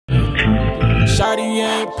Shawty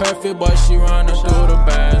ain't perfect, but she running through the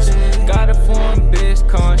bands. Got a foreign bitch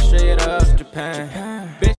calling straight up Japan.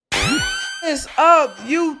 What's up,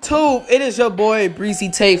 YouTube? It is your boy Breezy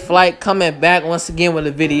Take Flight coming back once again with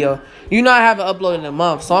a video. You know I haven't uploaded in a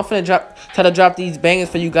month, so I'm finna try to drop these bangers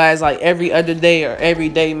for you guys like every other day or every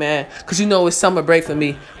day, man. Cause you know it's summer break for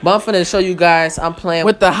me. But I'm finna show you guys I'm playing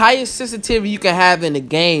with the highest sensitivity you can have in the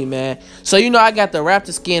game, man. So you know I got the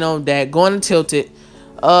raptor skin on that, going to tilt it.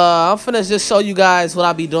 I'm finna just show you guys what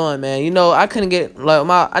I be doing, man. You know I couldn't get like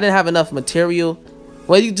I didn't have enough material.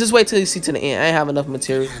 Well, you just wait till you see to the end. I ain't have enough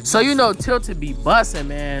material. So, you know, tilted be busting,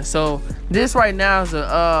 man. So, this right now is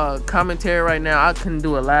a commentary right now. I couldn't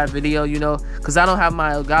do a live video, you know, because I don't have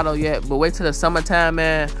my Elgato yet. But wait till the summertime,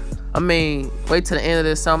 man. I mean, wait till the end of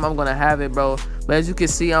this summer. I'm going to have it, bro. But as you can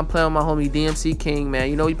see, I'm playing with my homie DMC King, man.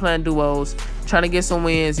 You know, we playing duos. Trying to get some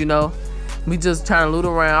wins, you know. We just trying to loot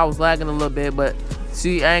around. I was lagging a little bit, but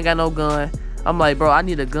see, I ain't got no gun. I'm like, bro, I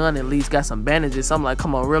need a gun at least, got some bandages. So I'm like,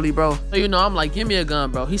 come on, really, bro? So, you know, I'm like, give me a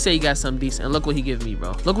gun, bro. He said he got something decent. And look what he gave me,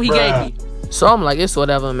 bro. Look what he gave me. So I'm like, it's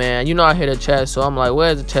whatever, man. You know, I hit a chest. So I'm like,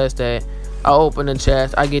 where's the chest at? I open the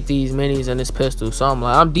chest. I get these minis and this pistol. So I'm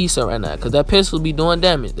like, I'm decent right now. Because that pistol be doing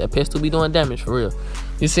damage. That pistol be doing damage, for real.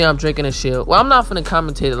 You see, I'm drinking a shield. Well, I'm not finna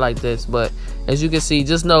commentate it like this. But as you can see,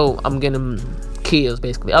 just know I'm getting kills,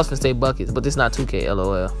 basically. I was finna say buckets, but this not 2K,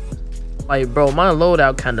 LOL. Like, bro, my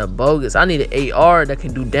loadout kind of bogus. I need an AR that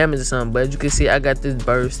can do damage or something. But as you can see, I got this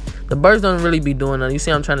burst. The burst don't really be doing nothing. You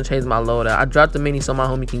see, I'm trying to change my loadout. I dropped the mini so my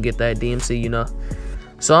homie can get that DMC, you know.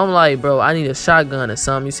 So I'm like, bro, I need a shotgun or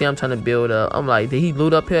something. You see, I'm trying to build up. I'm like, did he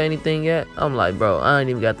loot up here anything yet? I'm like, bro, I ain't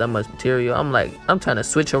even got that much material. I'm like, I'm trying to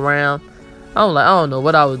switch around. I'm like, I don't know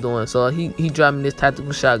what I was doing. So he dropped me this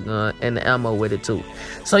tactical shotgun and the ammo with it too.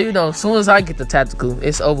 So, you know, as soon as I get the tactical,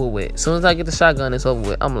 it's over with. As soon as I get the shotgun, it's over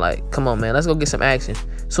with. I'm like, come on, man, let's go get some action.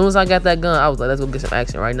 As soon as I got that gun, I was like, let's go get some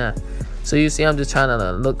action right now. So you see, I'm just trying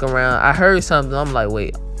to look around. I heard something. I'm like,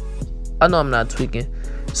 wait, I know I'm not tweaking.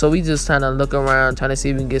 So we just trying to look around, trying to see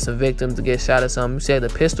if we can get some victims to get shot or something. You see the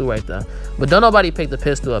pistol right there. But don't nobody pick the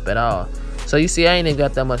pistol up at all. So you see, I ain't even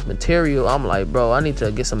got that much material. I'm like, bro, I need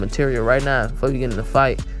to get some material right now before we get in the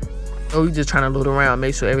fight. Or we just trying to loot around,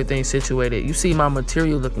 make sure everything's situated. You see my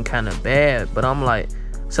material looking kind of bad, but I'm like,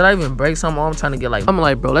 should I even break something? I'm trying to get like, I'm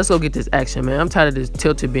like, bro, let's go get this action, man. I'm tired of this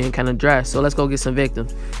tilted being kind of dry, so let's go get some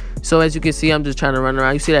victims. So as you can see, I'm just trying to run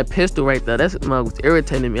around. You see that pistol right there? That mug was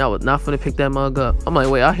irritating me. I was not finna pick that mug up. I'm like,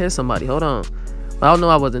 wait, I hear somebody. Hold on. But I don't know,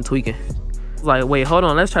 I wasn't tweaking. Like, wait, hold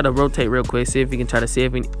on, let's try to rotate real quick, see if we can try to see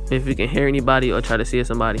if we can hear anybody or try to see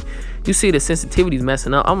somebody. You see the sensitivity's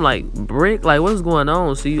messing up. I'm like, brick, like, what's going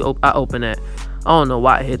on? So I open that. I don't know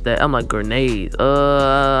why I hit that. I'm like, grenades.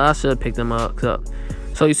 I should have picked them up.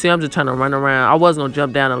 So you see, I'm just trying to run around. I was gonna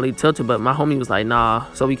jump down and leave tilted, but my homie was like, nah,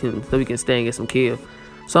 so we can stay and get some kills.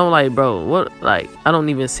 So I'm like, bro, what? Like, I don't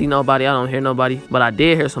even see nobody, I don't hear nobody, but I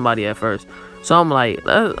did hear somebody at first. So I'm like,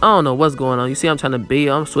 I don't know what's going on. You see, I'm trying to build.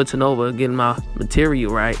 I'm switching over, getting my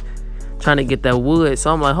material right, trying to get that wood.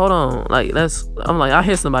 So I'm like, hold on, like I'm like, I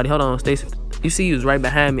hear somebody. Hold on, Stacy. You see, he was right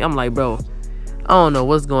behind me. I'm like, bro, I don't know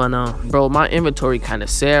what's going on, bro. My inventory kind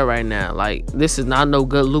of sad right now. Like, this is not no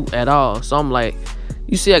good loot at all. So I'm like,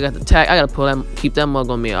 you see, I got the tag. I gotta keep that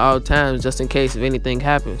mug on me at all times, just in case if anything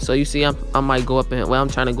happens. So you see, I might go up in here. Well, I'm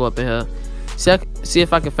trying to go up in here, see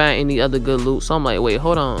if I can find any other good loot. So I'm like, wait,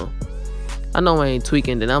 hold on. I know I ain't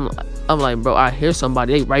tweaking. Then I'm like, bro, I hear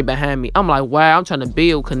somebody. They right behind me. I'm like, wow, I'm trying to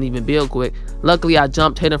build. Couldn't even build quick. Luckily, I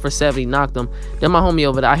jumped, hit him for 70, knocked him. Then my homie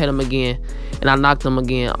over there, I hit him again, and I knocked him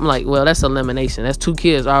again. I'm like, well, that's elimination. That's 2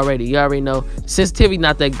 kills already. You already know. Sensitivity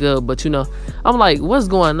not that good, but you know. I'm like, what's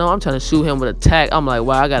going on? I'm trying to shoot him with a tack. I'm like,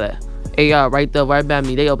 wow, I got a AR right there, right by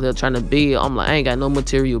me. They over there trying to build. I'm like, I ain't got no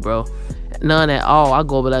material, bro. None at all. I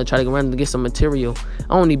go over there and try to run to get some material.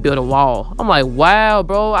 I only build a wall. I'm like, wow,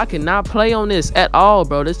 bro, I cannot play on this at all,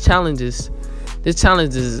 bro. This challenge is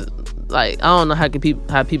like, I don't know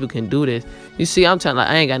how people can do this. You see, I'm trying, like,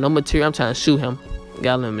 I ain't got no material. I'm trying to shoot him.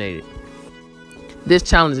 Got eliminated. This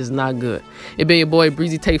challenge is not good. It been your boy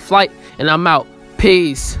Breezy Take Flight, and I'm out.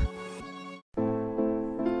 Peace.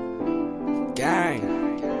 Gang.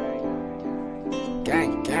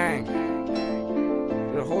 Gang, gang.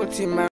 The whole team, man.